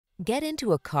Get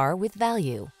into a car with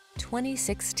value.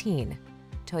 2016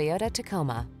 Toyota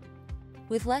Tacoma.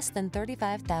 With less than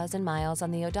 35,000 miles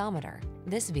on the odometer,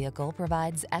 this vehicle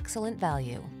provides excellent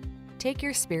value. Take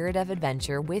your spirit of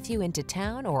adventure with you into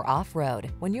town or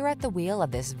off-road when you're at the wheel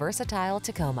of this versatile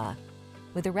Tacoma.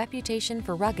 With a reputation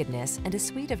for ruggedness and a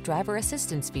suite of driver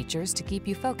assistance features to keep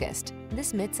you focused,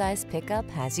 this midsize pickup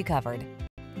has you covered.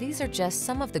 These are just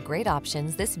some of the great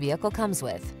options this vehicle comes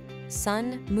with: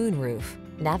 sun, moonroof,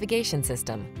 navigation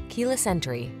system, keyless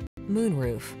entry,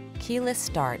 moonroof, keyless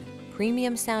start,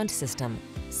 premium sound system,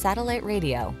 satellite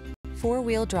radio,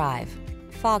 four-wheel drive,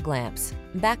 fog lamps,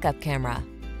 backup camera.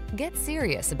 Get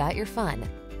serious about your fun.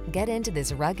 Get into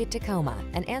this rugged Tacoma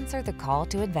and answer the call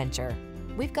to adventure.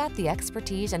 We've got the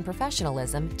expertise and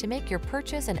professionalism to make your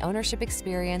purchase and ownership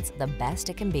experience the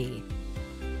best it can be.